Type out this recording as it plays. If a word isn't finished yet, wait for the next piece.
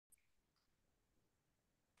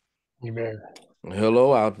Amen.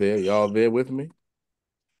 Hello out there. Y'all there with me?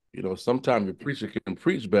 You know, sometimes the preacher can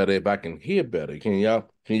preach better if I can hear better. Can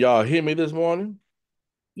y'all hear me this morning?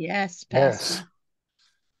 Yes, Yes. Pastor.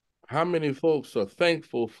 How many folks are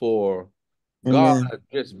thankful for God Amen.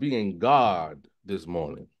 just being God this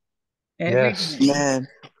morning? Every Yes. day. Amen.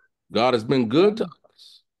 God has been good to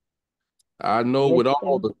us. I know Yes, with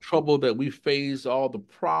all sir. the trouble that we face, all the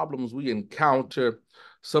problems we encounter,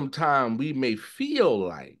 sometimes we may feel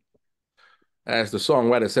like, as the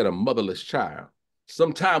songwriter said, a motherless child.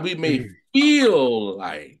 Sometimes we may Mm. feel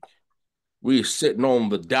like we're sitting on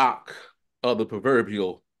the dock of the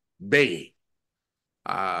proverbial bay.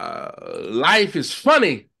 Life is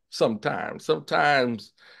funny sometimes.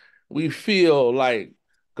 Sometimes we feel like,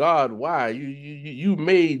 God, why you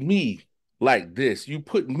made me like this? You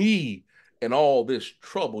put me in all this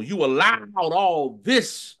trouble. You allowed all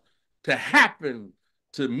this to happen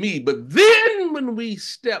to me. But then when we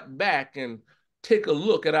step back and take a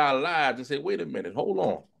look at our lives and say, wait a minute, hold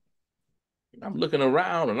on. I'm looking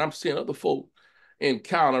around and I'm seeing other folk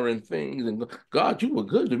encountering things, and God, you were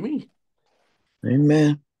good to me,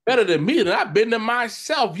 Amen. better than me than I've been to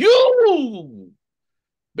myself. You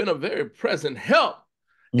been a very present help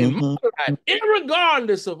in my Mm-hmm. life,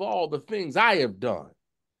 regardless of all the things I have done.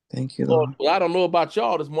 Thank you, Lord, Lord. well, I don't know about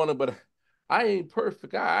y'all this morning, but I ain't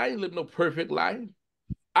perfect. I ain't living no perfect life.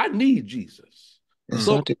 I need Jesus. Yes,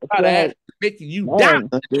 Some I do. That's try to right. ask making you doubt Man.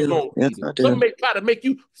 I that you do. don't Yes, need him. I Some do. may try to make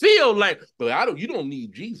you feel like, but I don't. You don't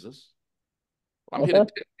need Jesus. I'm here to tell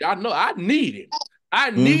you, I know I need him. I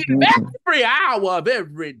need him Mm-hmm. every hour of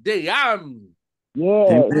every day. Yes.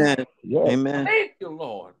 Amen. Yes. Amen. Thank you,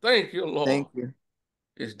 Lord. Thank you, Lord. Thank you.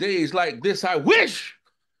 It's days like this. I wish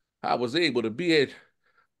I was able to be at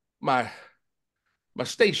my my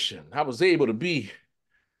station. I was able to be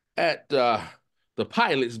at the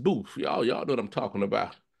pilot's booth. Y'all know what I'm talking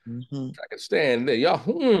about. Mm-hmm. I can stand there.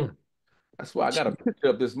 Y'all, that's why I got a picture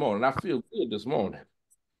up this morning. I feel good this morning.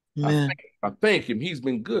 I Amen. thank, I thank him. He's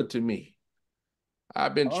been good to me.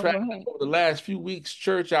 I've been All traveling right. over the last few weeks,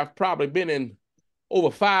 church. I've probably been in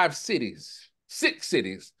over 5 cities, 6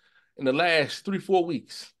 cities in the last 3, 4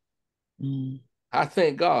 weeks. Mm. I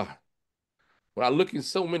thank God. When I look at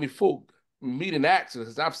so many folk meeting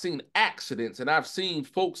accidents, I've seen accidents and I've seen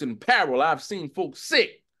folks in peril. I've seen folks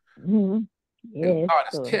sick, Mm-hmm. and Yes, God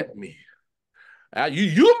has sir. kept me.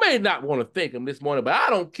 You may not want to thank him this morning, but I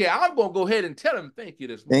don't care. I'm going to go ahead and tell him thank you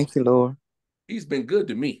this morning. Thank you, Lord. He's been good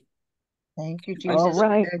to me. Thank you, He's been, All Jesus, for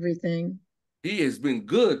right. everything. he has been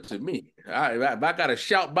good to me. If I got to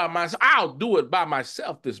shout by myself, I'll do it by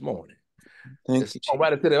myself this morning. The Thank you, Jesus.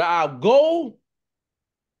 songwriter said, I'll go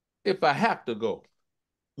if I have to go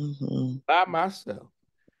Mm-hmm. by myself.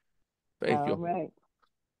 Thank All you. right.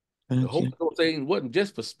 The Thank Holy you. Ghost ain't wasn't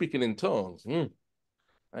just for speaking in tongues. I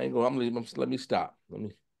ain't going. Let me stop.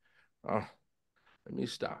 Uh, let me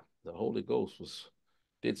stop. The Holy Ghost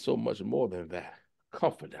did so much more than that.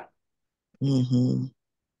 Comforter. Mm-hmm.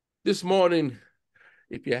 This morning,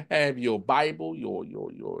 if you have your Bible,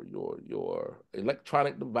 your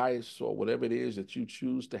electronic device, or whatever it is that you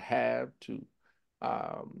choose to have to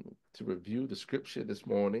review the scripture this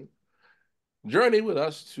morning, journey with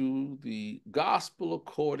us to the Gospel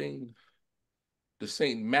according to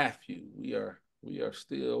Saint Matthew. We are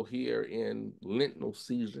still here in Lenten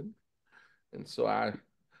season, and so I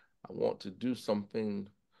want to do something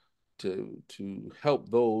to help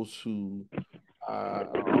those who are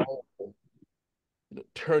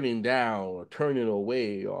turning down or turning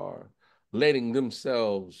away or letting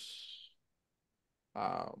themselves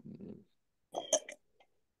um,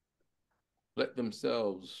 let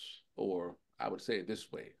themselves, or I would say it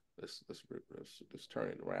this way. Let's turn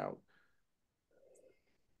it around.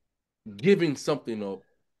 Giving something up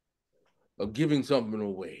or giving something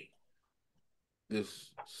away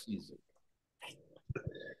this season.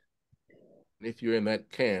 And if you're in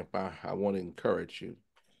that camp, I want to encourage you.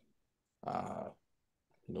 Uh,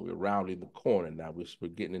 we're rounding the corner now. We're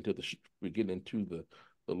getting into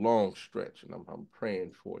the long stretch, and I'm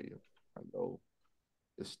praying for you. I know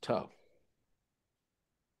it's tough.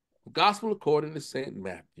 Gospel according to Saint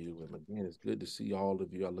Matthew, and again, it's good to see all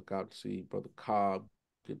of you. I look out to see Brother Cobb.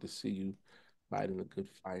 Good to see you fighting a good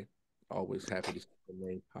fight. Always happy to see the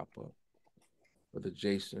name pop up. Brother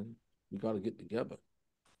Jason, we got to get together.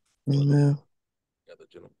 Amen. Together,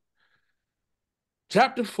 gentlemen.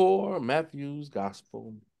 Chapter 4, Matthew's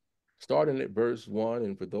Gospel, starting at verse 1.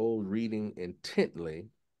 And for those reading intently,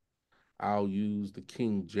 I'll use the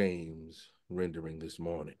King James rendering this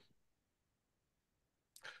morning.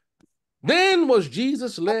 Then was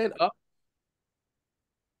Jesus led up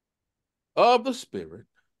of the Spirit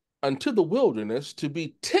unto the wilderness to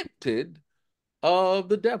be tempted of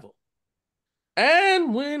the devil.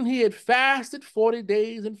 And when he had fasted 40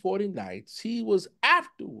 days and 40 nights, he was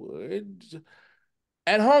afterwards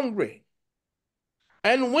and hungry.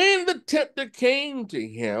 And when the tempter came to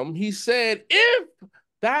him, he said, If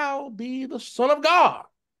thou be the Son of God,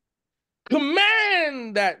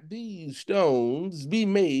 command that these stones be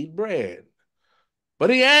made bread. But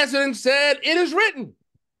he answered and said, It is written,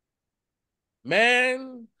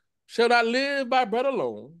 man shall not live by bread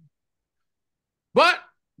alone, but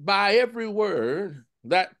by every word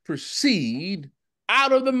that proceed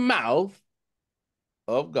out of the mouth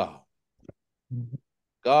of God.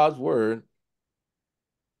 God's word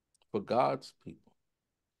for God's people.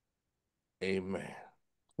 Amen.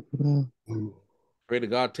 Pray to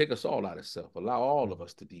God, take us all out of self. Allow all of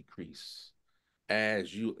us to decrease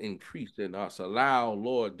as you increase in us. Allow,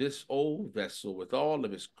 Lord, this old vessel with all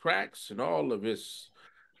of its cracks and all of its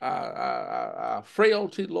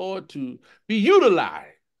frailty, Lord, to be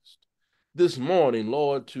utilized this morning,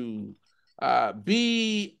 Lord, to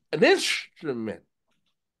be an instrument,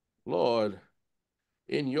 Lord,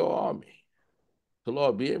 in your army. To,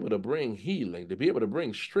 Lord, be able to bring healing, to be able to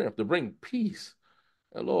bring strength, to bring peace,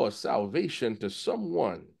 and, Lord, salvation to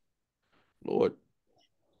someone. Lord,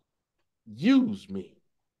 use me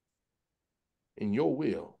in your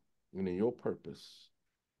will and in your purpose.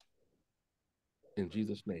 In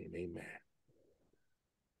Jesus' name, amen.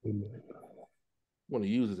 Amen. I want to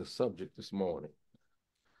use as a subject this morning.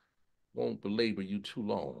 Won't belabor you too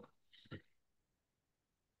long.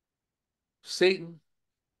 Satan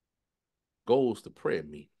goes to prayer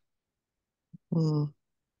meeting.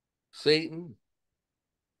 Satan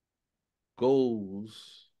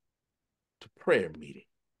goes to prayer meeting.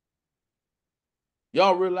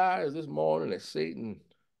 Y'all realize this morning that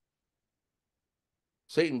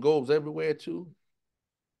Satan goes everywhere too?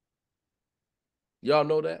 Y'all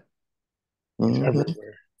know that? He's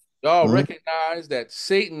everywhere. Y'all recognize that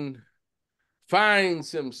Satan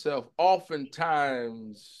finds himself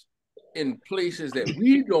oftentimes in places that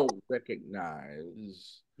we don't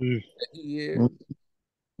recognize that he is.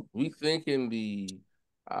 We think in the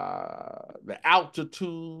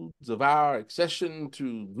altitudes of our accession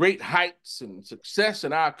to great heights and success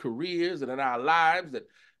in our careers and in our lives that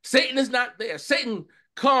Satan is not there. Satan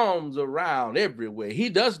comes around everywhere. He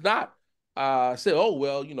does not say, oh,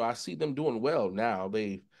 well, you know, I see them doing well now.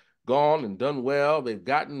 They've gone and done well. They've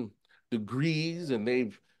gotten degrees and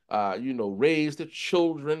they've, you know, raised their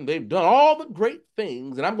children. They've done all the great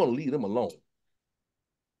things and I'm going to leave them alone.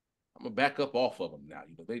 I'm gonna back up off of them now.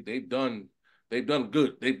 You know, they've done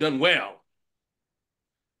good. They've done well.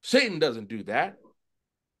 Satan doesn't do that.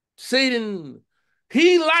 Satan,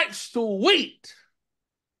 he likes to wait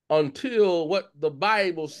until what the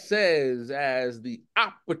Bible says as the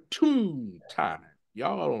opportune time.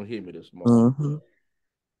 Y'all don't hear me this morning.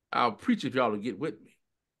 I'll preach if y'all will get with me.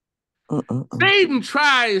 Satan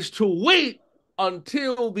tries to wait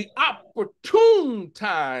until the opportune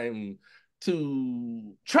time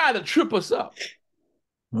to try to trip us up.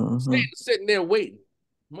 Satan's sitting there waiting.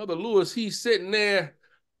 Mother Lewis, he's sitting there.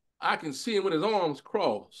 I can see him with his arms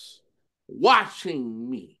crossed, watching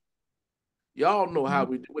me. Y'all know how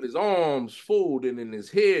we do with his arms folded and his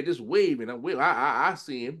head just waving. I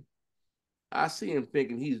see him. I see him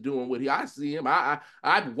thinking he's doing what I see him.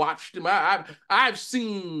 I've watched him. I've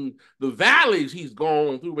seen the valleys he's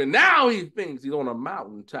gone through, and now he thinks he's on a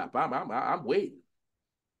mountaintop. I'm waiting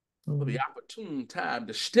for the opportune time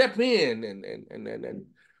to step in and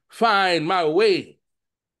find my way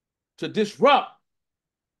to disrupt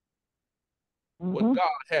what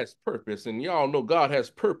God has purpose. And y'all know God has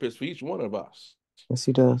purpose for each one of us. Yes,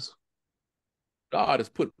 he does. God has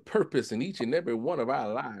put purpose in each and every one of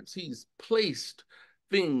our lives. He's placed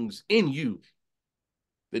things in you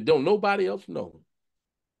that don't nobody else know.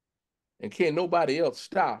 And can't nobody else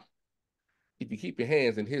stop if you keep your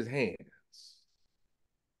hands in his hands.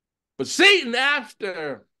 But Satan,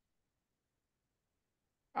 after,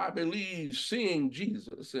 I believe, seeing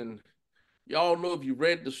Jesus, and y'all know if you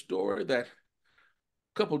read the story that a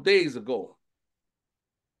couple of days ago,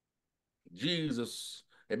 Jesus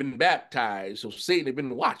had been baptized, so Satan had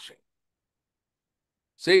been watching.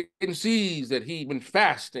 Satan sees that he'd been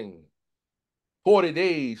fasting 40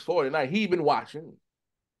 days, 40 nights. He'd been watching.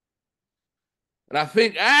 And I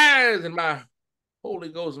think as in my Holy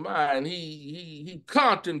Ghost mind, he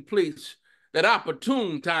contemplates that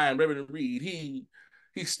opportune time, Reverend Reed.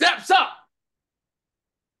 He steps up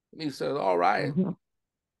and he says, all right,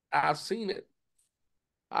 I've seen it.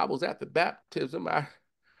 I was at the baptism.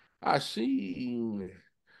 I seen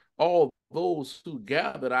all those who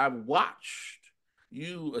gathered. I've watched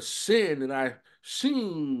you ascend, and I've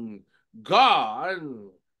seen God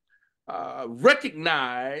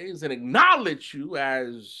recognize and acknowledge you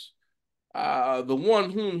as the one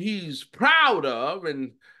whom he's proud of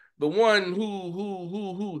and the one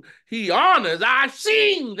who he honors. I've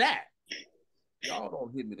seen that. Y'all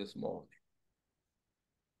don't hear me this morning.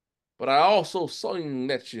 But I also seen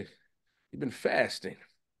that you've been fasting.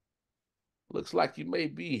 Looks like you may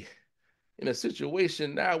be in a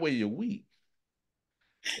situation now where you're weak.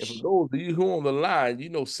 And for those of you who are on the line, you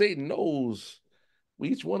know Satan knows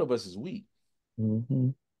each one of us is weak. Mm-hmm.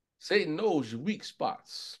 Satan knows your weak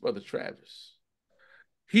spots, Brother Travis.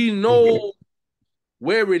 He knows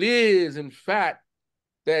where it is, in fact,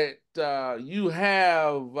 that you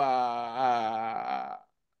have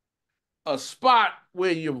a spot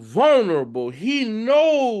where you're vulnerable. He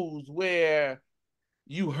knows where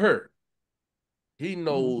you hurt. He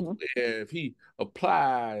knows where if he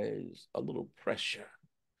applies a little pressure,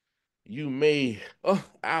 you may, oh,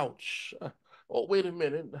 ouch. Oh, wait a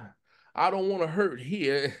minute. I don't want to hurt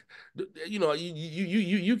here. You know,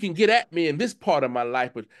 you can get at me in this part of my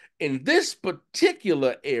life, but in this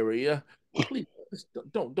particular area, please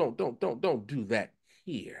don't do that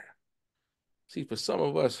here. See, for some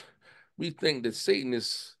of us, we think that Satan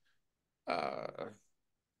is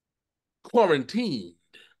quarantined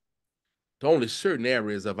to only certain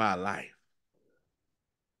areas of our life.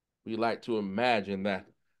 We like to imagine that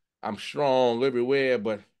I'm strong everywhere,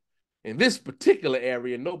 but in this particular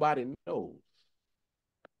area, nobody knows.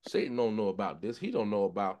 Satan don't know about this. He don't know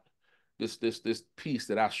about this piece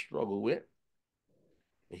that I struggle with.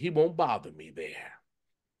 And he won't bother me there.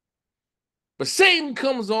 But Satan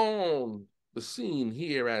comes on the scene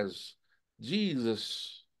here as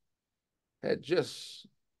Jesus had just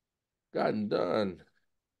gotten done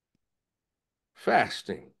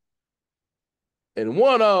fasting. And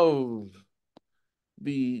one of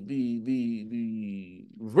the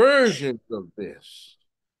versions of this,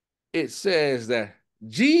 it says that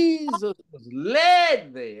Jesus was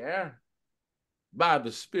led there by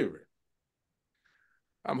the Spirit.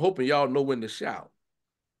 I'm hoping y'all know when to shout.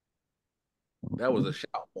 That was a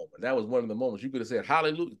shout moment. That was one of the moments you could have said,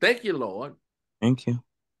 hallelujah. Thank you, Lord. Thank you.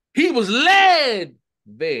 He was led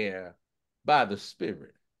there by the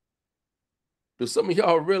Spirit. Do some of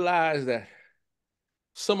y'all realize that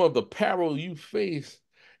some of the peril you face,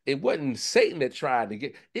 it wasn't Satan that tried to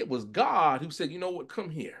get, it was God who said, you know what, come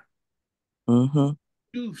here. Mm-hmm.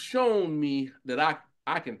 You've shown me that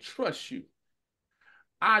I can trust you.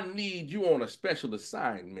 I need you on a special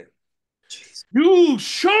assignment. Jesus. You've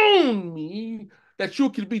shown me that you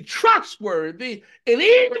can be trustworthy in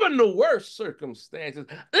even the worst circumstances.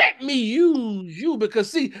 Let me use you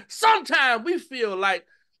because, see, sometimes we feel like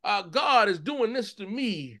God is doing this to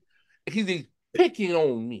me. He's picking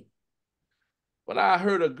on me. But I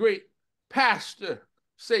heard a great pastor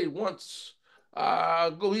say once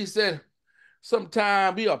ago, he said,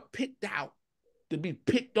 sometimes we are picked out to be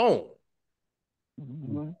picked on.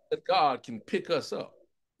 That God can pick us up.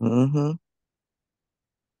 Mm-hmm.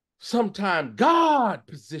 Sometimes God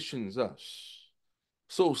positions us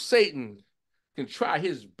so Satan can try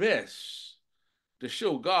his best to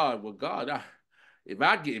show God, well, God, if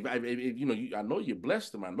you know, I know you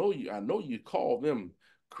blessed them. I know you call them,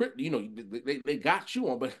 you know, they got you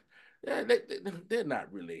on, but they're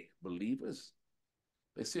not really believers.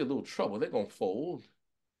 They see a little trouble, they're gonna fold.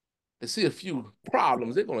 They see a few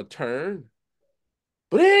problems, they're gonna turn.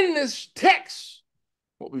 But in this text,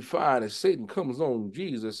 what we find is Satan comes on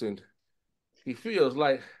Jesus and he feels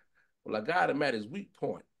like, well, I got him at his weak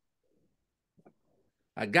point.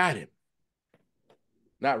 I got him.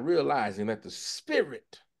 Not realizing that the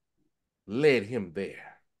Spirit led him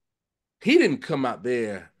there. He didn't come out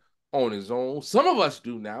there on his own. Some of us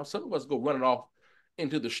do now. Some of us go running off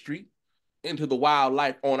into the street, into the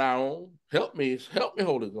wildlife on our own. Help me,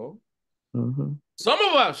 Holy Ghost. Mm-hmm. Some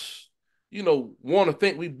of us, you know, want to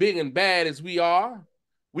think we big and bad as we are.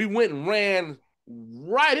 We went and ran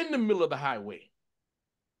right in the middle of the highway.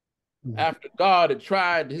 After God had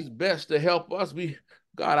tried his best to help us,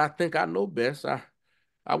 God, I think I know best.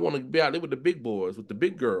 I want to be out there with the big boys, with the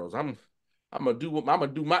big girls. I'm gonna do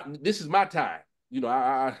my. This is my time. You know,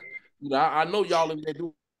 I know y'all in there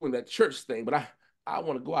doing that church thing, but I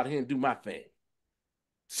want to go out here and do my thing.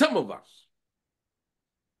 Some of us,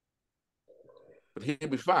 but he'll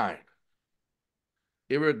be fine,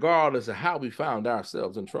 irregardless of how we found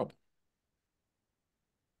ourselves in trouble.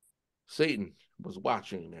 Satan was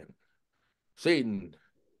watching, and Satan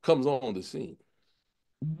comes on the scene.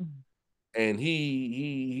 And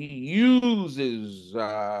he uses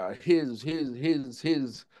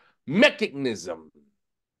his mechanism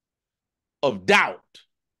of doubt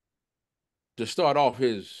to start off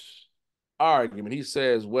his argument. He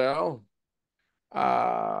says, well,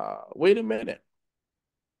 wait a minute.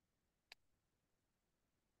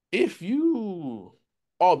 If you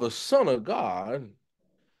are the Son of God,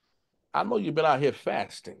 I know you've been out here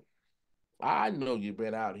fasting. I know you've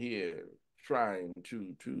been out here trying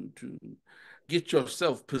to get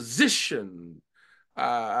yourself positioned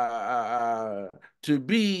to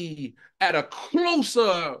be at a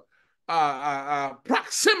closer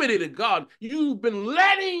proximity to God. You've been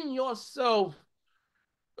letting yourself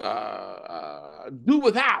do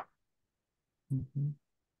without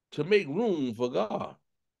to make room for God.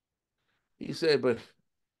 He said, but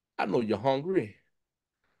I know you're hungry.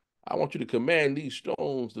 I want you to command these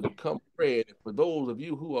stones to become bread. And for those of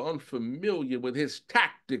you who are unfamiliar with his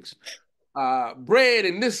tactics, bread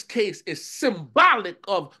in this case is symbolic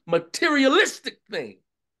of materialistic things.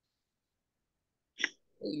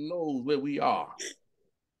 He knows where we are.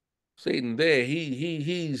 Satan there,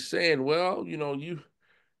 he's saying, well, you know, you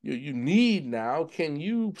need now. Can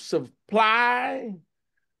you supply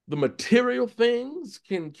the material things?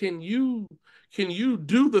 Can you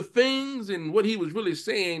do the things? And what he was really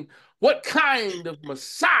saying, what kind of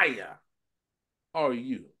Messiah are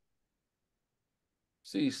you?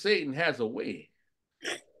 See, Satan has a way.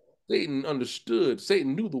 Satan understood.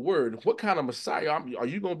 Satan knew the word. What kind of Messiah are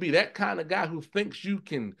you going to be? That kind of guy who thinks you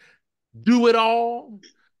can do it all?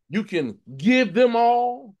 You can give them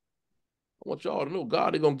all? I want y'all to know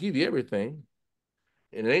God is going to give you everything.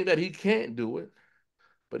 And it ain't that he can't do it.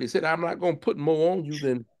 But he said, I'm not going to put more on you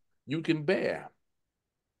than you can bear.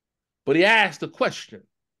 But he asked the question.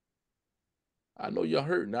 I know you're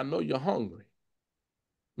hurting. I know you're hungry.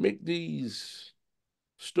 Make these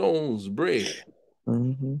stones bread.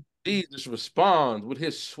 Mm-hmm. Jesus responds with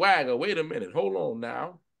his swagger. Wait a minute. Hold on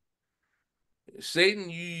now. Satan,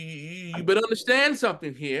 you better understand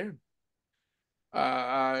something here.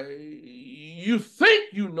 You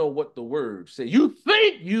think you know what the word says. You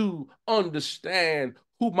think you understand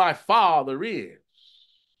who my Father is.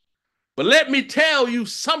 But let me tell you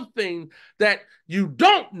something that you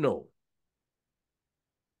don't know.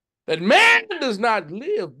 That man does not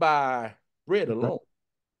live by bread alone.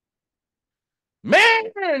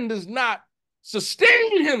 Man does not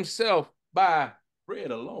sustain himself by bread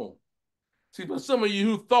alone. See, for some of you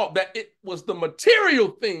who thought that it was the material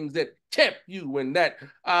things that kept you and that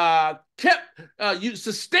kept you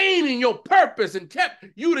sustaining your purpose and kept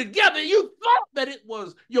you together, you thought that it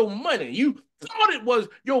was your money. You thought it was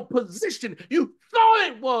your position. You thought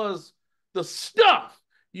it was the stuff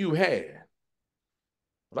you had.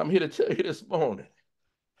 But I'm here to tell you this morning,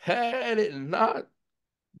 had it not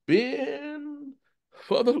been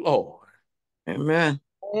for the Lord Amen.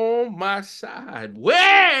 on my side,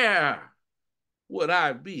 where would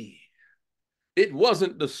I be? It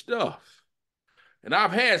wasn't the stuff. And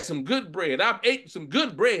I've had some good bread. I've ate some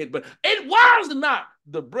good bread, but it was not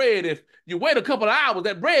the bread. If you wait a couple of hours,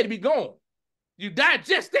 that bread be gone. You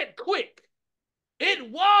digest it quick. It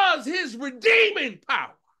was his redeeming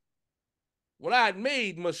power. When I had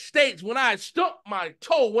made mistakes, when I stuck my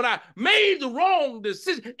toe, when I made the wrong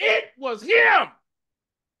decision, it was him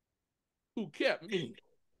who kept me.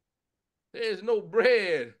 There's no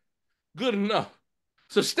bread good enough,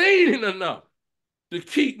 sustaining enough to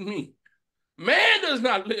keep me. Man does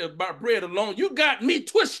not live by bread alone. You got me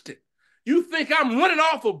twisted. You think I'm running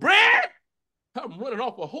off of bread? I'm running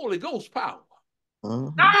off of Holy Ghost power.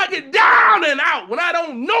 Mm-hmm. I get down and out when I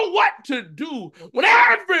don't know what to do, when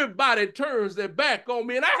everybody turns their back on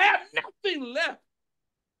me and I have nothing left.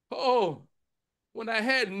 Oh, when I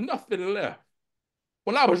had nothing left,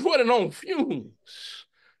 when I was running on fumes,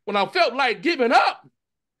 when I felt like giving up,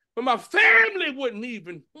 when my family wouldn't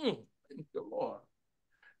even, thank the Lord,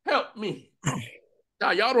 help me.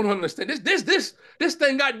 Now, y'all don't understand. This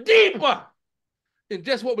thing got deeper than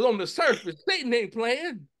just what was on the surface. Satan ain't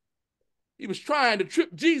playing. He was trying to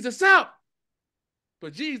trip Jesus up.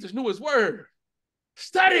 But Jesus knew his word.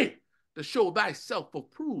 Study to show thyself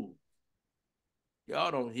approved. Y'all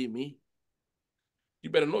don't hear me. You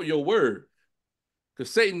better know your word,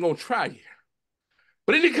 because Satan gonna try you.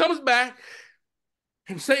 But then he comes back,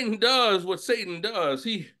 and Satan does what Satan does.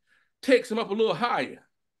 He takes him up a little higher.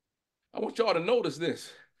 I want y'all to notice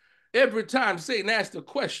this. Every time Satan asks a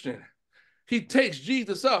question, he takes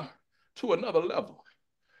Jesus up to another level.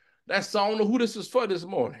 I don't know who this is for this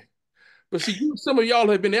morning. But see, some of y'all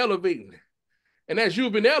have been elevating. And as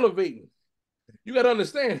you've been elevating, you got to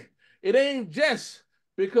understand, it ain't just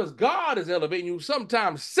because God is elevating you.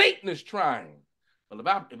 Sometimes Satan is trying. Well,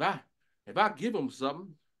 if I give him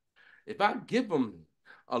something, if I give him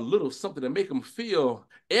a little something to make them feel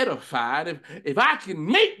edified, if I can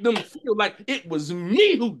make them feel like it was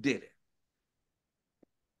me who did it,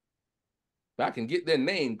 if I can get their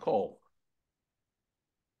name called,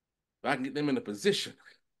 if I can get them in a position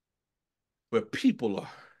where people are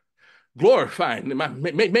glorifying them,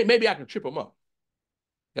 maybe I can trip them up.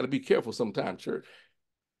 Got to be careful sometimes, church.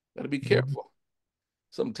 Got to be careful.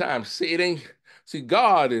 Sometimes, see,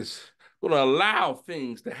 God is going to allow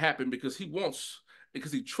things to happen because he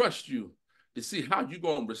trusts you to see how you're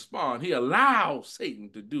going to respond. He allows Satan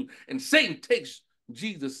to do, and Satan takes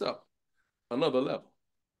Jesus up another level.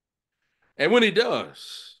 And when he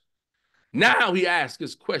does, now he asks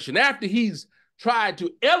this question. After he's tried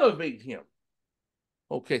to elevate him,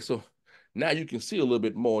 okay, so now you can see a little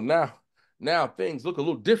bit more. Now things look a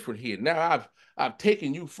little different here. Now I've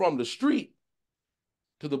taken you from the street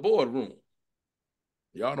to the boardroom.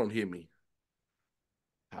 Y'all don't hear me.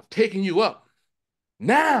 I've taken you up.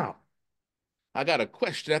 Now I got a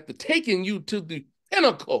question. After taking you to the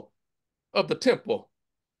pinnacle of the temple,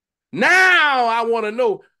 now I want to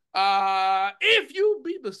know, if you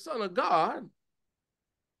be the Son of God,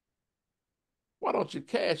 why don't you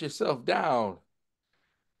cast yourself down?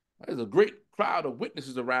 There's a great crowd of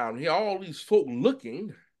witnesses around here, all these folk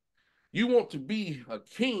looking. You want to be a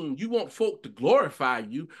king. You want folk to glorify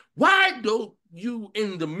you. Why don't you,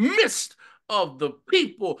 in the midst of the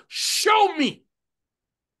people, show me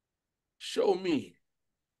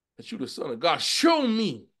that you're the Son of God. Show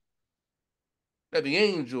me that the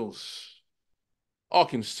angels are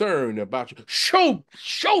concerned about you.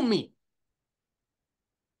 Show me.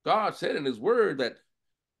 God said in his word that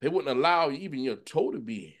they wouldn't allow even your toe to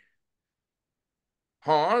be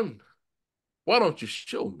harmed. Why don't you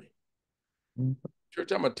show me?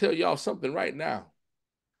 Church, I'm going to tell y'all something right now.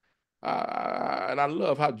 And I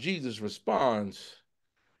love how Jesus responds.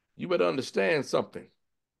 You better understand something.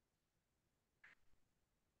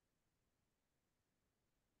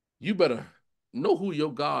 You better know who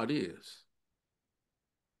your God is.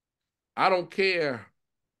 I don't care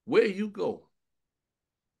where you go.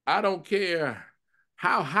 I don't care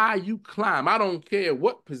how high you climb. I don't care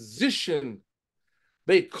what position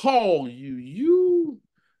they call you. You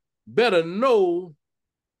better know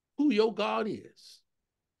who your God is.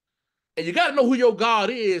 And you got to know who your God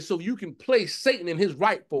is so you can place Satan in his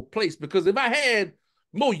rightful place. Because if I had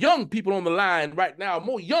more young people on the line right now,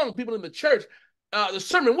 more young people in the church, the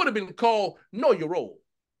sermon would have been called Know Your Role.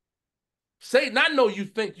 Satan, I know you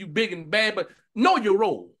think you big and bad, but know your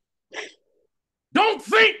role. Don't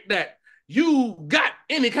think that you got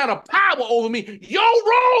any kind of power over me. Your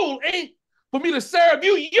role ain't for me to serve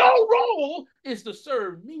you. Your role is to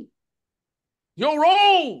serve me. Your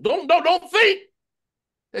role. Don't think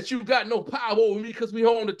that you got no power over me because we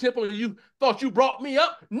own the temple and you thought you brought me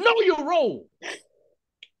up. Know your role.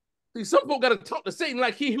 See, some folk got to talk to Satan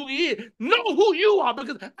like who he is. Know who you are,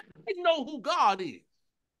 because I know who God is.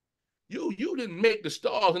 You didn't make the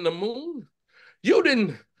stars and the moon. You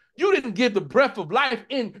didn't give the breath of life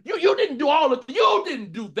in. You didn't do all of. You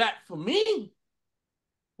didn't do that for me.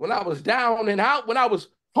 When I was down and out, when I was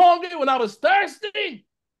hungry, when I was thirsty,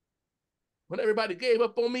 when everybody gave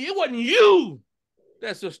up on me, it wasn't you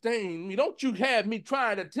that sustained me. Don't you have me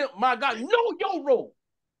trying to tempt my God. Know your role.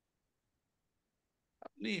 I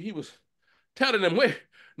believe he was telling them,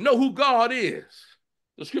 know who God is.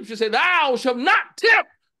 The scripture said, thou shalt not tempt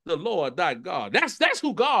the Lord thy God. That's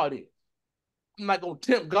who God is. I'm not going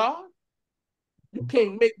to tempt God. You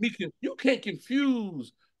can't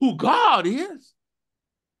confuse who God is.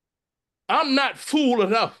 I'm not fool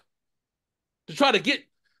enough to try to get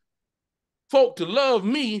folk to love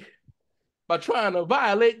me by trying to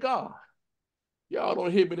violate God. Y'all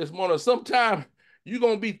don't hear me this morning. Sometime you're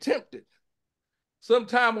going to be tempted.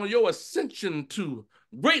 Sometime on your ascension to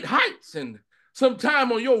great heights and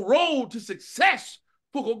sometime on your road to success,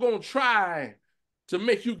 folk are going to try to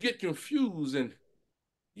make you get confused and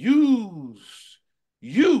use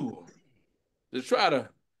you to try to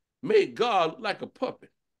make God look like a puppet.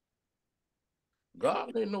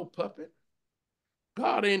 God ain't no puppet.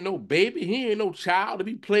 God ain't no baby. He ain't no child to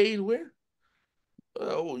be played with.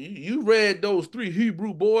 You read those 3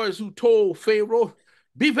 Hebrew boys who told Pharaoh,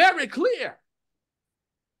 be very clear.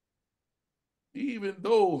 Even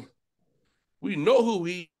though we know who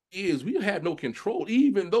he is, we have no control.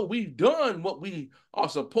 Even though we've done what we are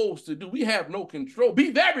supposed to do, we have no control.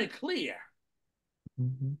 Be very clear.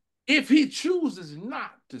 If he chooses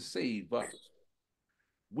not to save us,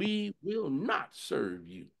 we will not serve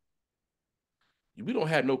you. We don't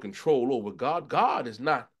have no control over God. God is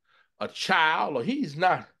not a child, or he's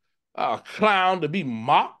not a clown to be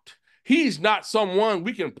mocked. He's not someone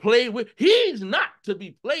we can play with. He's not to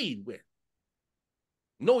be played with.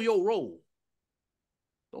 Know your role.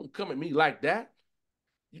 Don't come at me like that.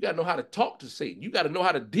 You got to know how to talk to Satan. You got to know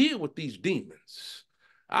how to deal with these demons.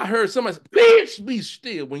 I heard somebody say, "Please be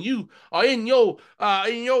still." When you are in your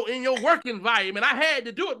work environment, I had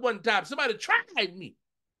to do it one time. Somebody tried me,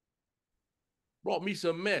 brought me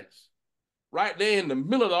some mess. Right there in the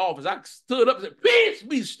middle of the office, I stood up and said, "Please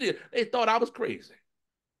be still." They thought I was crazy.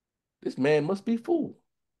 This man must be fooled.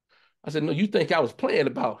 I said, "No, you think I was playing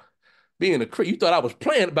about being a Christian? You thought I was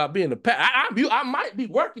playing about being a pastor. I might be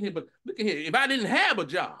working here, but look at here. If I didn't have a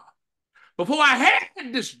job, before I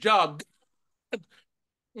had this job,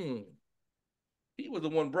 he was the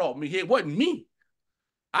one brought me here. It wasn't me.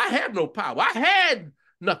 I had no power. I had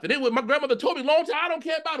nothing. It was my grandmother told me a long time, I don't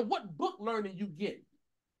care about what book learning you get.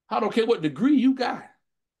 I don't care what degree you got.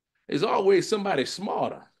 There's always somebody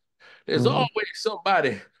smarter. There's always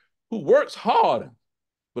somebody who works harder.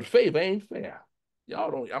 But favor ain't fair.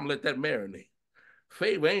 Y'all don't, I'm gonna let that marinate.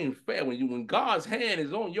 Favor ain't fair. When God's hand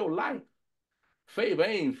is on your life, favor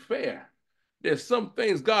ain't fair. There's some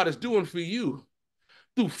things God is doing for you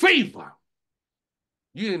through favor.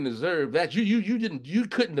 You didn't deserve that. You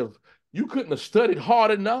couldn't have studied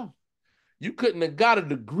hard enough. You couldn't have got a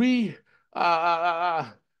degree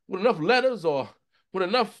with enough letters or with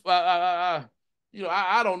enough I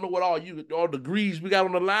don't know what all degrees we got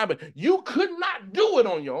on the line, but you could not do it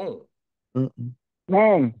on your own.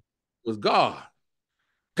 Man. It was God.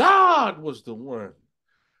 God was the one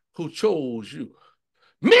who chose you.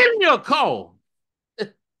 Many are called.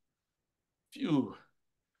 Few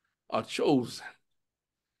are chosen.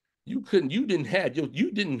 Your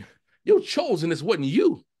chosenness wasn't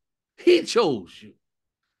you. He chose you.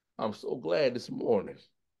 I'm so glad this morning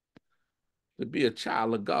to be a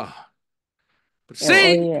child of God. But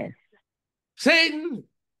Satan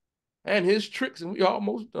and his tricks, and we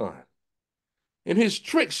almost done. And his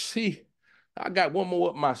tricks, I got one more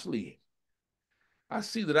up my sleeve. I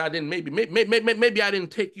see that I didn't, maybe I didn't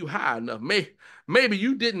take you high enough. Maybe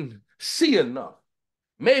you didn't see enough.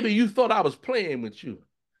 Maybe you thought I was playing with you.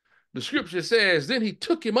 The scripture says, then he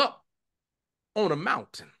took him up on a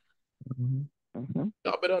mountain.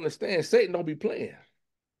 Y'all better understand, Satan don't be playing.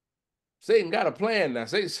 Satan got a plan now.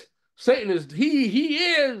 Satan is, he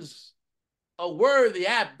is a worthy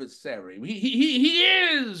adversary. He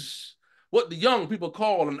is what the young people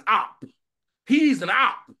call an op. He's an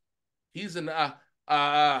op. He's an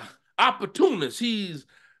opportunist. He's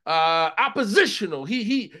oppositional.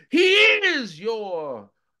 He is your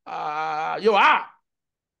op.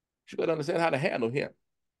 You better understand how to handle him.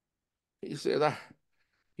 He says,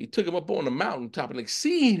 he took him up on the mountaintop, an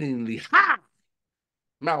exceedingly high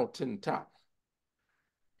mountaintop.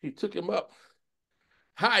 He took him up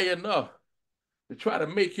high enough to try to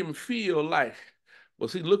make him feel like, well,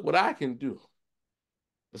 see, look what I can do.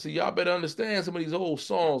 But see, y'all better understand some of these old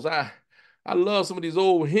songs. I love some of these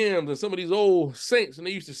old hymns and some of these old saints, and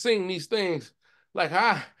they used to sing these things like,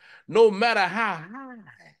 no matter how high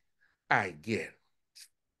I get,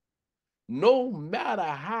 no matter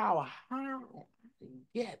how high I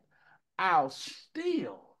get, I'll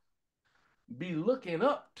still be looking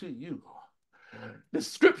up to you. The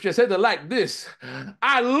scripture says it like this: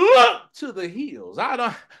 I look to the hills.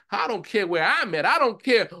 I don't care where I'm at. I don't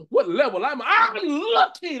care what level I'm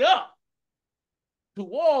looking up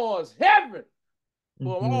towards heaven.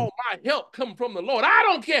 For all my help come from the Lord. I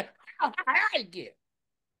don't care how high I get.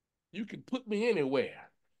 You can put me anywhere.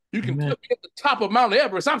 You can put me at the top of Mount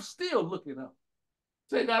Everest. I'm still looking up.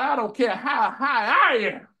 Say, God, I don't care how high I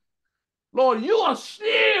am. Lord, you are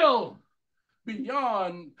still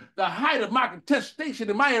beyond the height of my contestation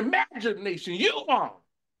and my imagination. You are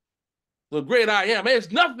the great I am.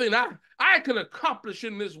 There's nothing I can accomplish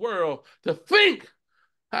in this world to think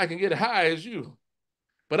I can get high as you.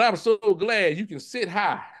 But I'm so glad you can sit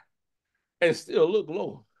high and still look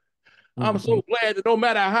low. I'm so glad that no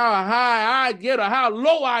matter how high I get or how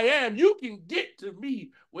low I am, you can get to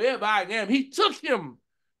me wherever I am. He took him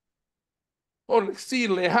on an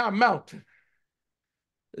exceedingly high mountain.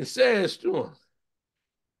 It says to him,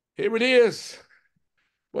 here it is,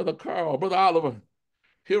 Brother Carl, Brother Oliver.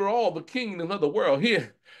 Here are all the kingdoms of the world.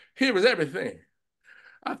 Here is everything.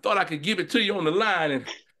 I thought I could give it to you on the line. And,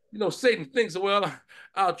 Satan thinks, well,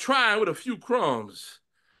 I'll try with a few crumbs.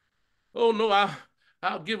 Oh, no,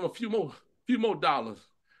 I'll give him a few more dollars.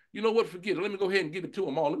 You know what? Forget it. Let me go ahead and give it to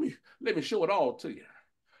him all. Let me show it all to you.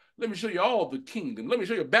 Let me show you all the kingdom. Let me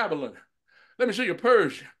show you Babylon. Let me show you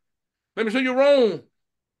Persia. Let me show you Rome.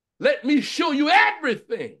 Let me show you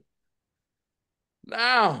everything.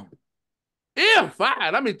 Now,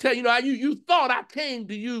 let me tell you, you thought I came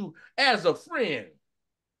to you as a friend.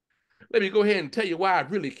 Let me go ahead and tell you why I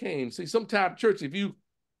really came. See, sometimes, church, if you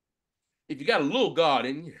got a little God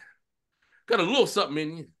in you, got a little something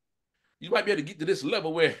in you, you might be able to get to this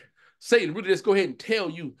level where Satan really just go ahead and tell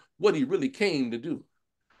you what he really came to do.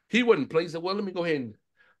 He wasn't placed. Well, let me go ahead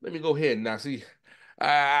and now see.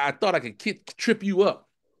 I thought I could trip you up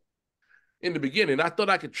in the beginning. I thought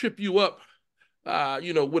I could trip you up,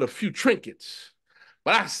 with a few trinkets.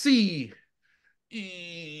 But I see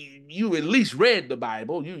you at least read the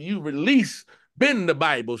Bible. You've at least been in the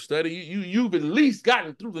Bible study. You've at least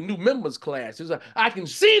gotten through the new members classes. I can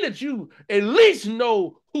see that you at least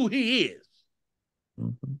know who he is.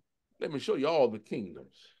 Mm-hmm. Let me show you all the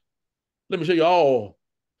kingdoms. Let me show you all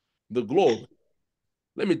the glory.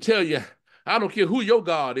 Let me tell you, I don't care who your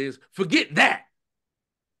God is, forget that.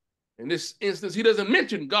 In this instance, he doesn't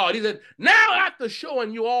mention God. He said, now after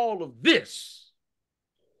showing you all of this,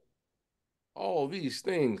 all these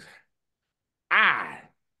things,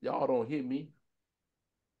 y'all don't hear me.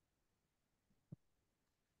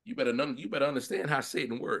 You better understand how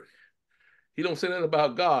Satan works. He don't say nothing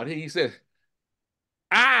about God. He says,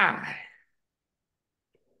 I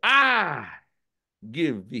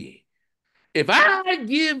give thee. If I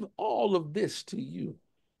give all of this to you,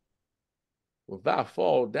 will thou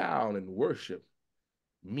fall down and worship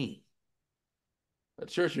me? A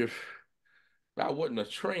church, if I wasn't a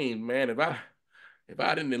trained man, if I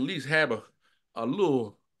didn't at least have a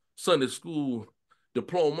little Sunday school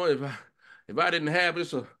diploma, if I didn't have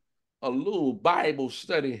just a little Bible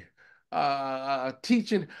study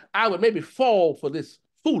teaching, I would maybe fall for this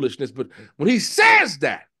foolishness. But when he says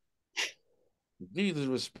that, Jesus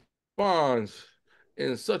responds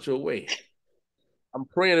in such a way. I'm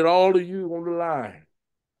praying that all of you on the line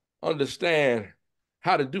understand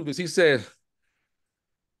how to do this. He says,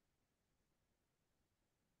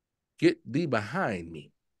 get thee behind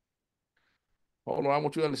me. Hold on, I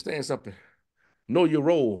want you to understand something. Know your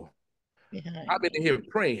role. I've been in here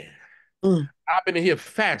praying. I've been in here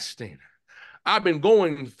fasting. I've been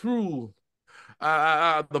going through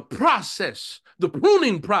the process, the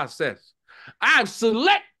pruning process. I've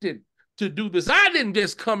selected to do this. I didn't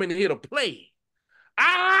just come in here to play.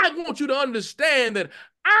 I want you to understand that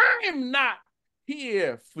I'm not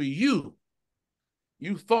here for you.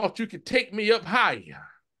 You thought you could take me up higher.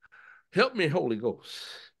 Help me, Holy Ghost.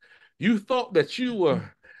 You thought that you were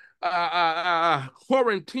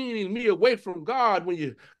quarantining me away from God when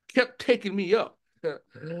you kept taking me up.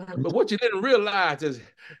 But what you didn't realize is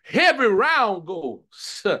every round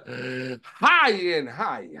goes higher and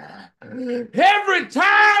higher. Every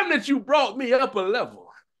time that you brought me up a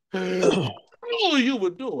level, all you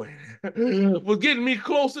were doing was getting me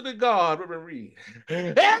closer to God, Reverend Reed.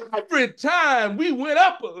 Every time we went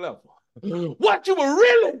up a level, what you were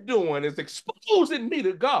really doing is exposing me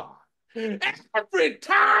to God. Every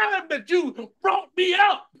time that you brought me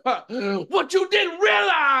up, what you didn't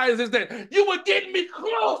realize is that you were getting me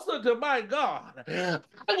closer to my God. I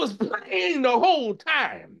was playing the whole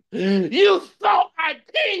time. You thought I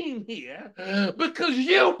came here because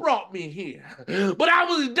you brought me here. But I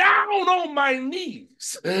was down on my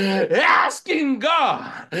knees asking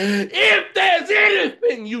God if there's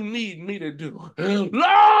anything you need me to do.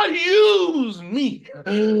 Lord, use me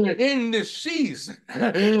in this season.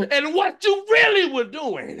 And what you really were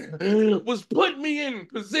doing was put me in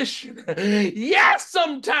position. Yes,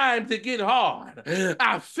 sometimes it get hard.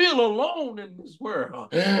 I feel alone in this world.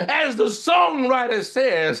 As the songwriter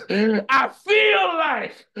says, I feel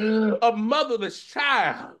like a motherless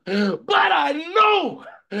child, but I know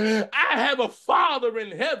I have a Father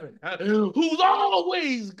in heaven who's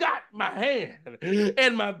always got my hand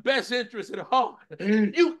and my best interest at heart.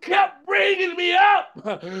 You kept bringing me up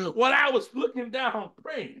when I was looking down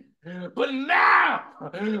praying. But now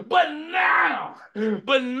that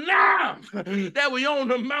we're on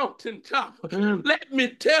the mountaintop, let me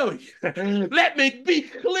tell you, let me be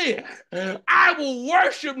clear. I will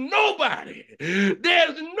worship nobody.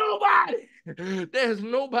 There's nobody.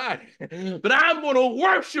 But I'm going to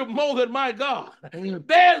worship more than my God.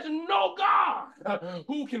 There's no God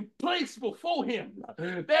who can place before him.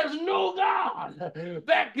 There's no God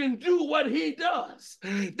that can do what he does.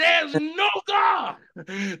 There's no God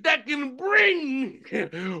that can bring me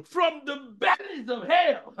from the bellies of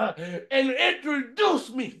hell and introduce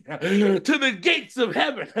me to the gates of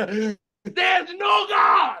heaven. There's no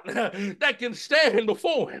God that can stand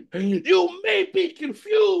before him. You may be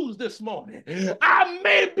confused this morning. I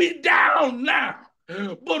may be down now.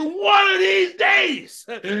 But one of these days,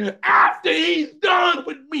 after he's done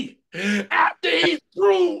with me, after he's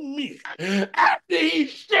pruned me, after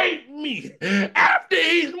he's shaped me, after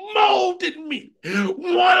he's molded me,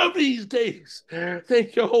 one of these days,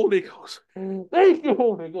 Thank you, Holy Ghost. Thank you,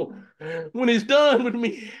 Holy Ghost. When he's done with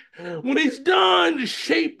me, when he's done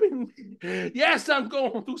shaping me, yes, I'm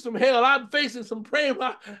going through some hell. I'm facing some pain.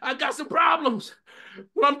 I got some problems.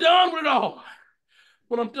 When I'm done with it all,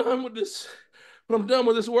 when I'm done with this, when I'm done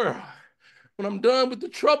with this world, when I'm done with the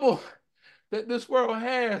trouble that this world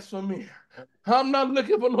has for me, I'm not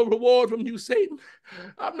looking for no reward from you, Satan.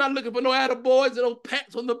 I'm not looking for no attaboys and no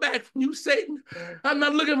pats on the back from you, Satan. I'm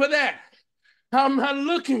not looking for that. I'm not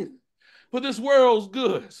looking for this world's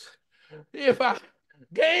goods. If I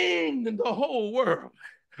gain the whole world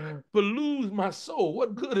but lose my soul,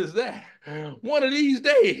 what good is that? One of these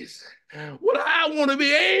days, what I want to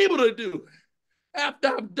be able to do after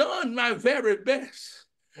I've done my very best.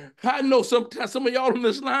 I know sometimes some of y'all on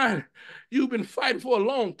this line, you've been fighting for a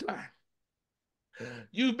long time.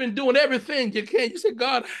 You've been doing everything you can. You say,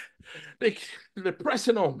 God, they're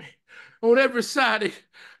pressing on me. On every side,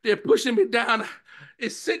 they're pushing me down.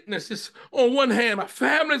 It's sickness. It's on one hand, my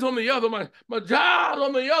family's on the other, my job's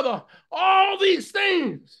on the other, all these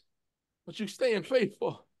things. But you staying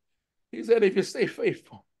faithful. He said, if you stay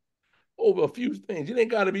faithful over a few things, it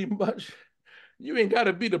ain't got to be much. You ain't got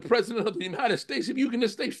to be the president of the United States. If you can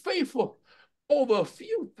just stay faithful over a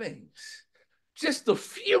few things, just a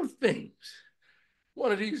few things,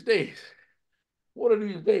 one of these days, I'm going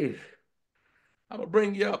to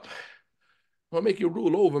bring you up. I'm going to make you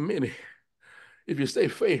rule over many if you stay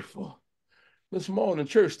faithful. This morning,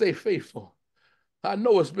 church, stay faithful. I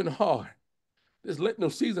know it's been hard. This Lenten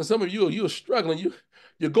season, some of you're struggling.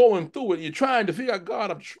 You're going through it. You're trying to figure out,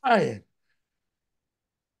 God, I'm trying.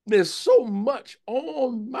 There's so much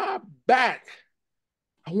on my back.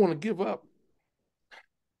 I want to give up.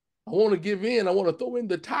 I want to give in. I want to throw in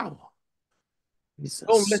the towel. Jesus.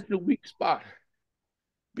 Don't let your weak spot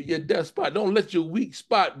be your death spot. Don't let your weak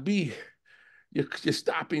spot be your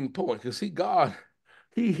stopping point. Because see, God,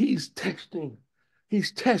 He's testing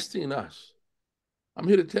us. I'm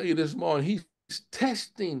here to tell you this morning, He's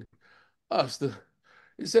testing us.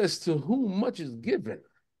 It says, to whom much is given,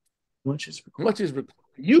 Much is much is required.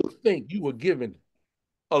 You think you were given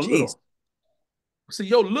a little. See,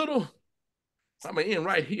 your little, I'm gonna end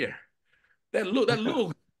right here. That little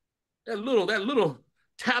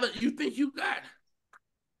talent you think you got.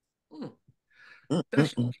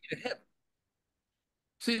 That's your key to heaven.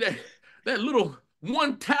 See, that little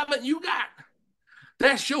one talent you got,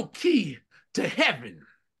 that's your key to heaven.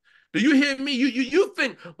 Do you hear me? You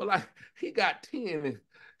think, well, he got 10 and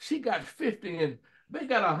she got 50 and they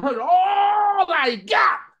got 100. All I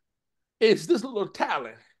got is this little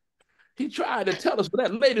talent. He tried to tell us for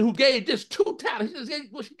that lady who gave just 2 talents.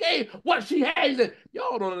 She gave what she had. He said,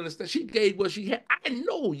 y'all don't understand. She gave what she had. I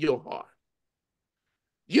know your heart.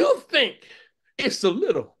 You think it's a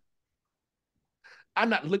little. I'm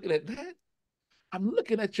not looking at that. I'm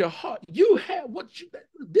looking at your heart. You have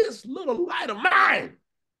this little light of mine.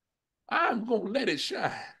 I'm going to let it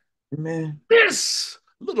shine. Amen. This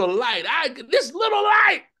little light, oh,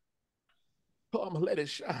 I'm going to let it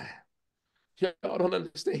shine. Y'all don't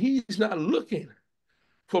understand. He's not looking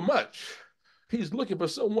for much. He's looking for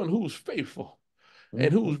someone who's faithful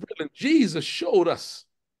and who's willing. Jesus showed us.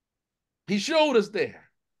 He showed us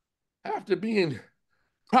there after being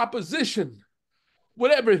propositioned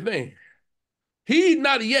with everything. He'd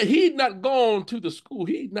not gone to the school.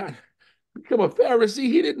 He'd not become a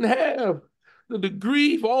Pharisee. He didn't have the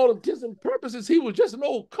degree for all intents and purposes. He was just an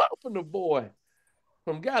old carpenter boy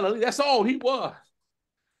from Galilee. That's all he was.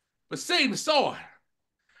 But Satan saw it.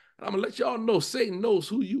 And I'm going to let y'all know Satan knows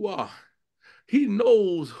who you are. He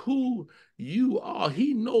knows who you are.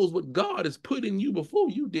 He knows what God has put in you before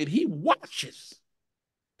you did. He watches.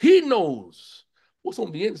 He knows what's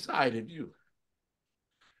on the inside of you.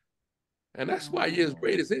 And that's why you're his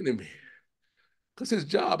greatest enemy. Because his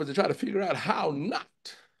job is to try to figure out how not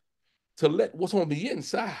to let what's on the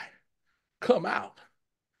inside come out.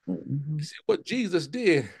 You see what Jesus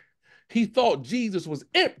did? He thought Jesus was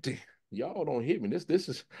empty. Y'all don't hear me. This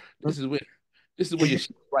is where you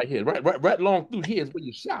shout right here. Right along through here is where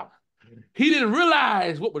you shout. He didn't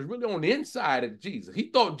realize what was really on the inside of Jesus. He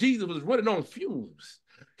thought Jesus was running on fumes.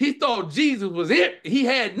 He thought Jesus was empty. He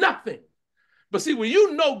had nothing. But see, when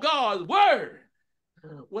you know God's word,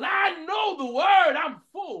 when I know the word, I'm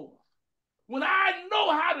full. When I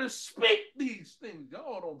know how to speak these things,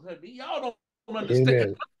 y'all don't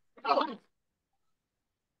understand. Amen.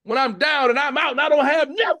 When I'm down and I'm out and I don't have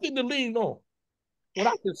nothing to lean on, when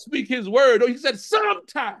I can speak his word, he said,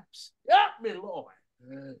 sometimes, help me, Lord.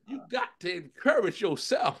 You got to encourage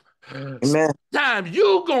yourself. Amen. Sometimes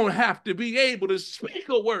you're going to have to be able to speak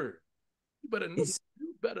a word. You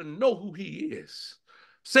better know who he is.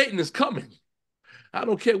 Satan is coming. I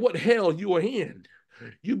don't care what hell you are in.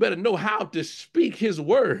 You better know how to speak his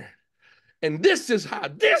word. And this is how,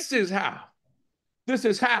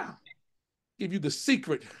 give you the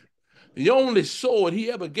secret, the only sword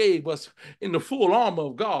he ever gave us in the full armor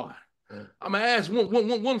of God. I'm going to ask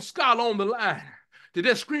one scholar on the line to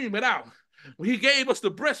just scream it out. When he gave us the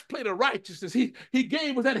breastplate of righteousness, he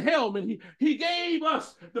gave us that helmet, he gave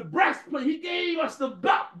us the breastplate, he gave us the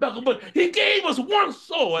belt buckle, but he gave us one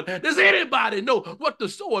sword. Does anybody know what the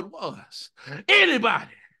sword was? Anybody?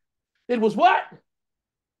 It was what?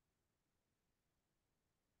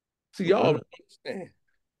 See, y'all don't understand.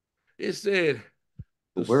 It said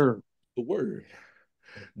The word. the word.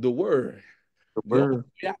 The word. The The only word.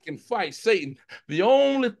 way I can fight Satan, the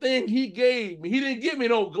only thing he gave me, he didn't give me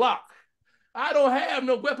no Glock. I don't have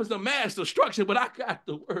no weapons of mass destruction, but I got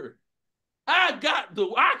the word. I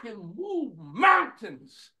can move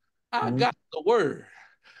mountains. I got the word.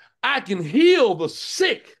 I can heal the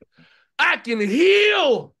sick. I can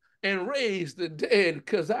heal and raise the dead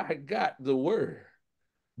because I got the word.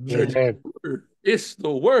 Church, it's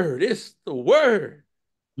the word. It's the word.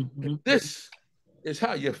 Mm-hmm. This is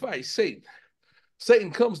how you fight Satan.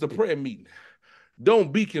 Satan comes to prayer meeting.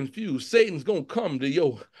 Don't be confused. Satan's going to come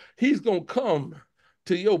to he's going to come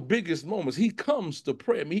to your biggest moments. He comes to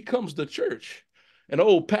prayer. He comes to church. And the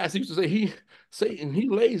old pastor used to say, Satan, he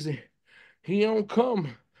lazy. He don't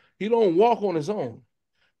come. He don't walk on his own.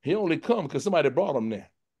 He only come because somebody brought him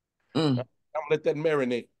there. I'm going to let that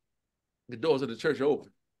marinate. The doors of the church are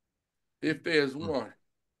open. If there's one,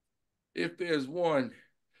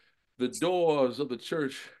 the doors of the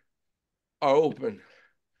church are open.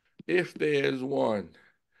 If there's one,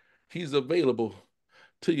 he's available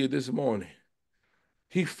to you this morning.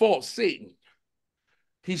 He fought Satan.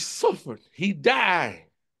 He suffered. He died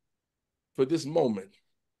for this moment,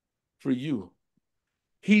 for you.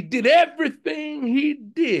 He did everything he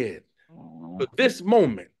did for this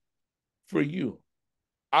moment, for you.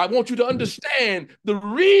 I want you to understand the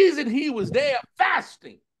reason he was there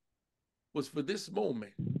fasting was for this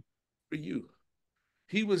moment, for you.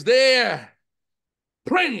 He was there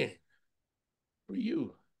praying for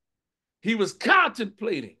you. He was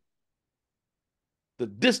contemplating the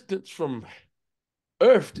distance from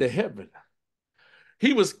earth to heaven.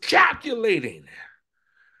 He was calculating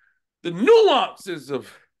the nuances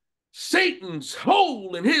of Satan's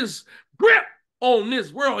hold and his grip on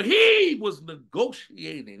this world. He was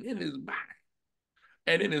negotiating in his mind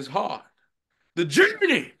and in his heart the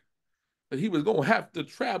journey that he was going to have to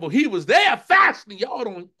travel. He was there fasting. Y'all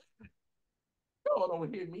don't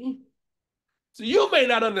hear me. So you may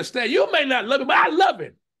not understand. You may not love him, but I love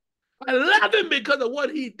him. I love him because of what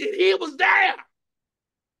he did. He was there.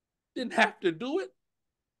 Didn't have to do it.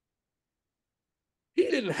 He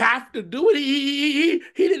didn't have to do it. He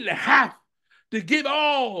didn't have to give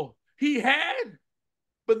all he had.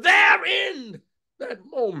 But there in that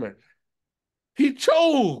moment, he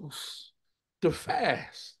chose to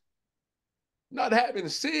fast. Not having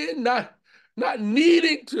sinned, not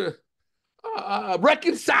needing to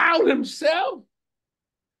reconcile himself.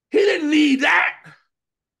 He didn't need that.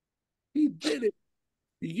 He did it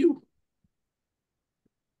for you.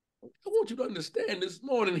 I want you to understand this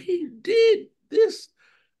morning, he did this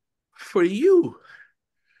for you.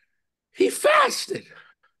 He fasted.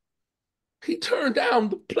 He turned down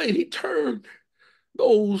the plate. He turned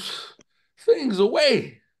those things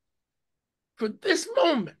away for this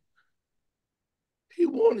moment. He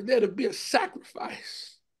wanted there to be a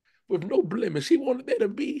sacrifice with no blemish. He wanted there to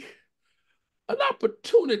be an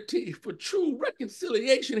opportunity for true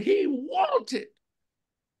reconciliation. He wanted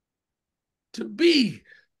to be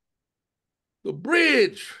the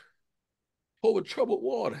bridge over troubled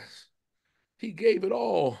waters. He gave it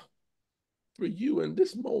all for you in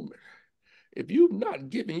this moment. If you've not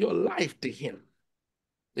given your life to him,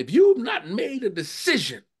 if you've not made a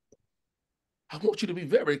decision, I want you to be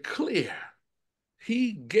very clear.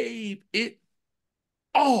 He gave it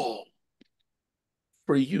all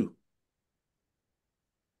for you.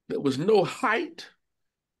 There was no height.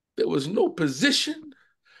 There was no position.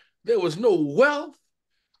 There was no wealth.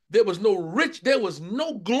 There was no rich. There was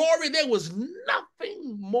no glory. There was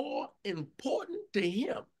nothing more important to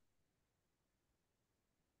him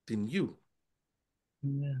than you.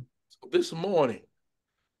 Amen. So this morning,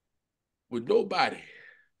 with nobody,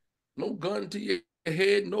 no gun to your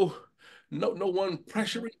head, no one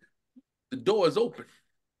pressuring, the door is open.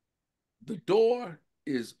 The door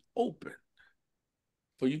is open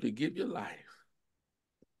for you to give your life.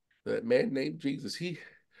 That man named Jesus, he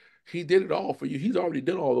did it all for you. He's already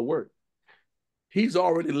done all the work. He's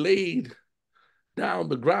already laid down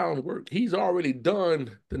the groundwork. He's already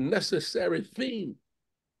done the necessary thing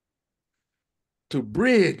to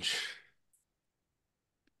bridge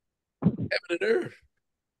heaven and earth.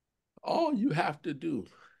 All you have to do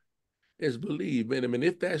is believe in him. And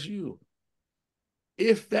if that's you,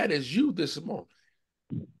 if that is you this morning,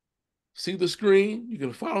 see the screen, you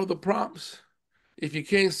can follow the prompts. If you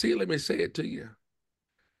can't see it, let me say it to you.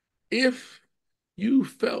 If you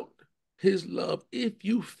felt his love, if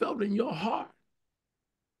you felt in your heart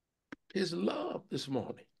his love this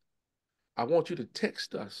morning, I want you to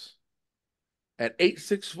text us at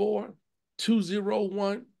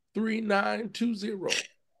 864-201-3920.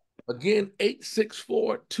 Again,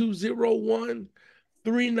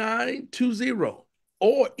 864-201-3920.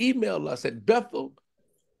 Or email us at Bethel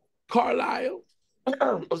Carlisle.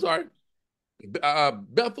 I'm sorry,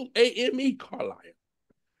 Bethel AME Carlisle,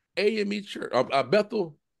 AME Church,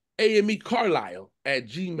 Bethel AME Carlisle at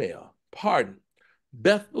Gmail. Pardon,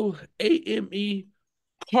 Bethel AME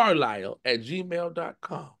Carlisle at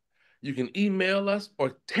gmail.com. You can email us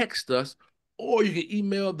or text us, or you can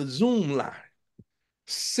email the Zoom line.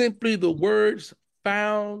 Simply the words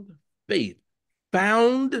found faith,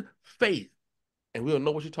 and we'll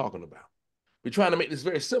know what you're talking about. We're trying to make this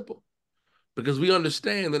very simple because we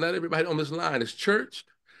understand that not everybody on this line is church.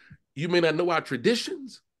 You may not know our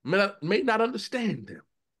traditions, may not understand them.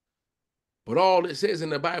 But all it says in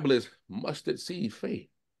the Bible is mustard seed faith.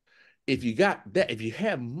 If you got that, if you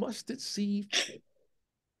have mustard seed faith,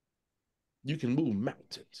 you can move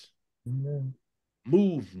mountains. Amen.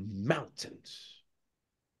 Move mountains.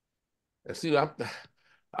 And see, I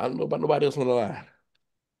don't know about nobody else on the line.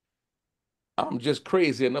 I'm just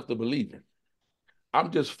crazy enough to believe him.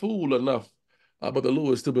 I'm just fool enough, Brother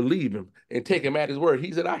Lewis, to believe him and take him at his word.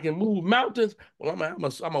 He said, I can move mountains. Well, I'm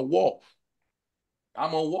gonna walk.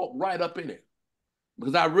 I'm gonna walk right up in it.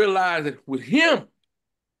 Because I realize that with him,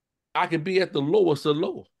 I can be at the lowest of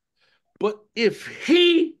low. But if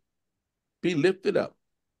he be lifted up,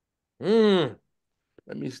 let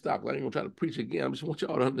me stop. I ain't gonna try to preach again. I just want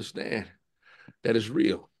y'all to understand that it's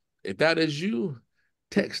real. If that is you,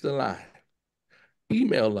 text the line,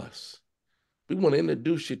 email us. We want to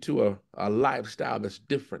introduce you to a lifestyle that's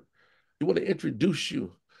different. We want to introduce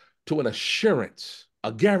you to an assurance,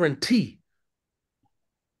 a guarantee.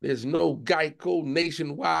 There's no Geico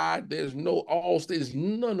Nationwide. There's no Allstate.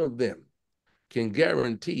 None of them can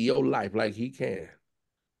guarantee your life like he can.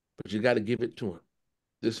 But you got to give it to him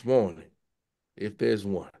this morning, if there's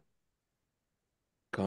one.